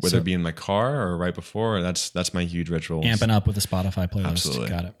whether it be in my car or right before. That's my huge ritual. Amping up with a Spotify playlist. Absolutely.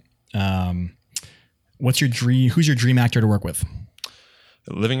 Got it. What's your dream? Who's your dream actor to work with?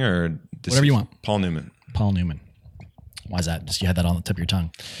 Living or deceased? Whatever you want. Paul Newman. Paul Newman. Why is that? Just you had that on the tip of your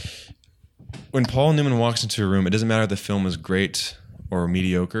tongue. When Paul Newman walks into a room, it doesn't matter if the film is great or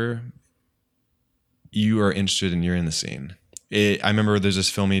mediocre. You are interested and you're in the scene. I remember there's this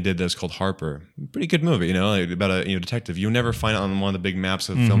film he did that was called Harper. Pretty good movie, about a detective. You'll never find it on one of the big maps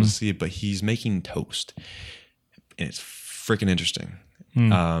of films to see it, but he's making toast. And it's freaking interesting.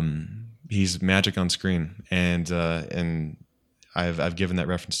 He's magic on screen. And I've given that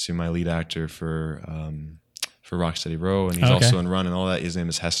reference to my lead actor for Rocksteady Row, and he's also in Run and all that. His name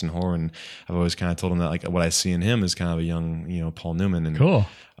is Heston Hoare, and I've always kind of told him that like what I see in him is kind of a young, Paul Newman. And cool.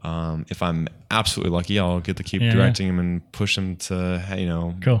 If I'm absolutely lucky, I'll get to keep directing him and push him to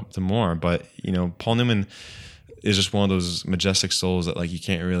to more. But Paul Newman is just one of those majestic souls that like you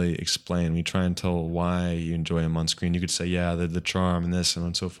can't really explain. When you try and tell why you enjoy him on screen, you could say the charm and this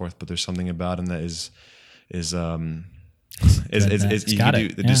and so forth, but there's something about him that is You can do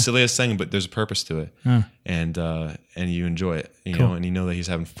the silliest thing, but there's a purpose to it, and you enjoy it, you know, and you know that he's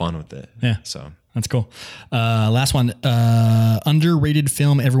having fun with it. Yeah, so that's cool. Last one, underrated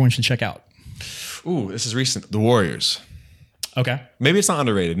film everyone should check out. Ooh, this is recent. The Warriors. Okay, maybe it's not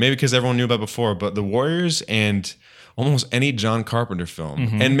underrated. Maybe because everyone knew about it before, but The Warriors and almost any John Carpenter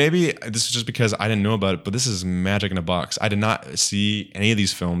film. And maybe this is just because I didn't know about it, but this is magic in a box. I did not see any of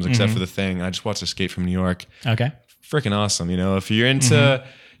these films except for The Thing. I just watched Escape from New York. Okay. Freaking awesome. You know, if you're into,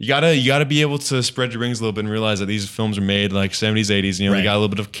 you gotta be able to spread your wings a little bit and realize that these films are made like 70s, 80s, you know, you got a little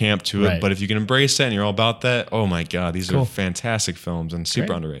bit of camp to it, but if you can embrace it and you're all about that, oh my God, these are fantastic films and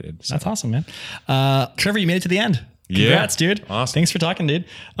super underrated. So. That's awesome, man. Trevor, you made it to the end. Congrats, dude. Awesome. Thanks for talking, dude.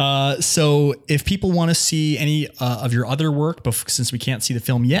 So if people want to see any of your other work, since we can't see the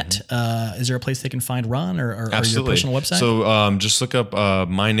film yet, is there a place they can find Ron or your personal website? So just look up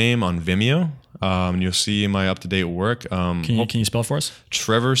my name on Vimeo. You'll see my up-to-date work. Can you spell it for us?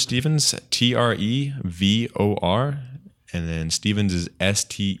 Trevor Stevens, Trevor. And then Stevens is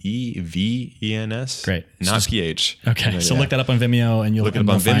Stevens. Great. Not PH. Okay. So look that up on Vimeo and you'll look it up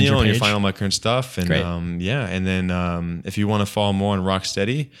on Vimeo and you'll find all my current stuff. And Great. And then if you want to follow more on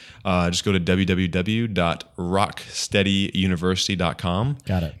Rocksteady, just go to www.rocksteadyuniversity.com.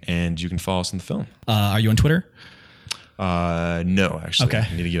 Got it. And you can follow us in the film. Are you on Twitter? No, actually. Okay.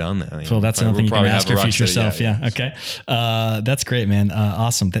 I need to get on that. So that's something you can ask your future self. Yeah. Okay. That's great, man.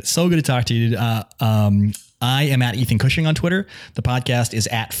 Awesome. That's so good to talk to you, dude. I am at Ethan Cushing on Twitter. The podcast is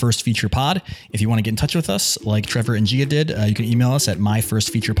at First Feature Pod. If you want to get in touch with us, like Trevor and Gia did, you can email us at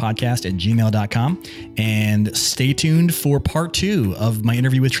myfirstfeaturepodcast@gmail.com. And stay tuned for part 2 of my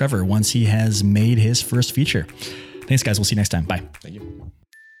interview with Trevor once he has made his first feature. Thanks, guys. We'll see you next time. Bye. Thank you.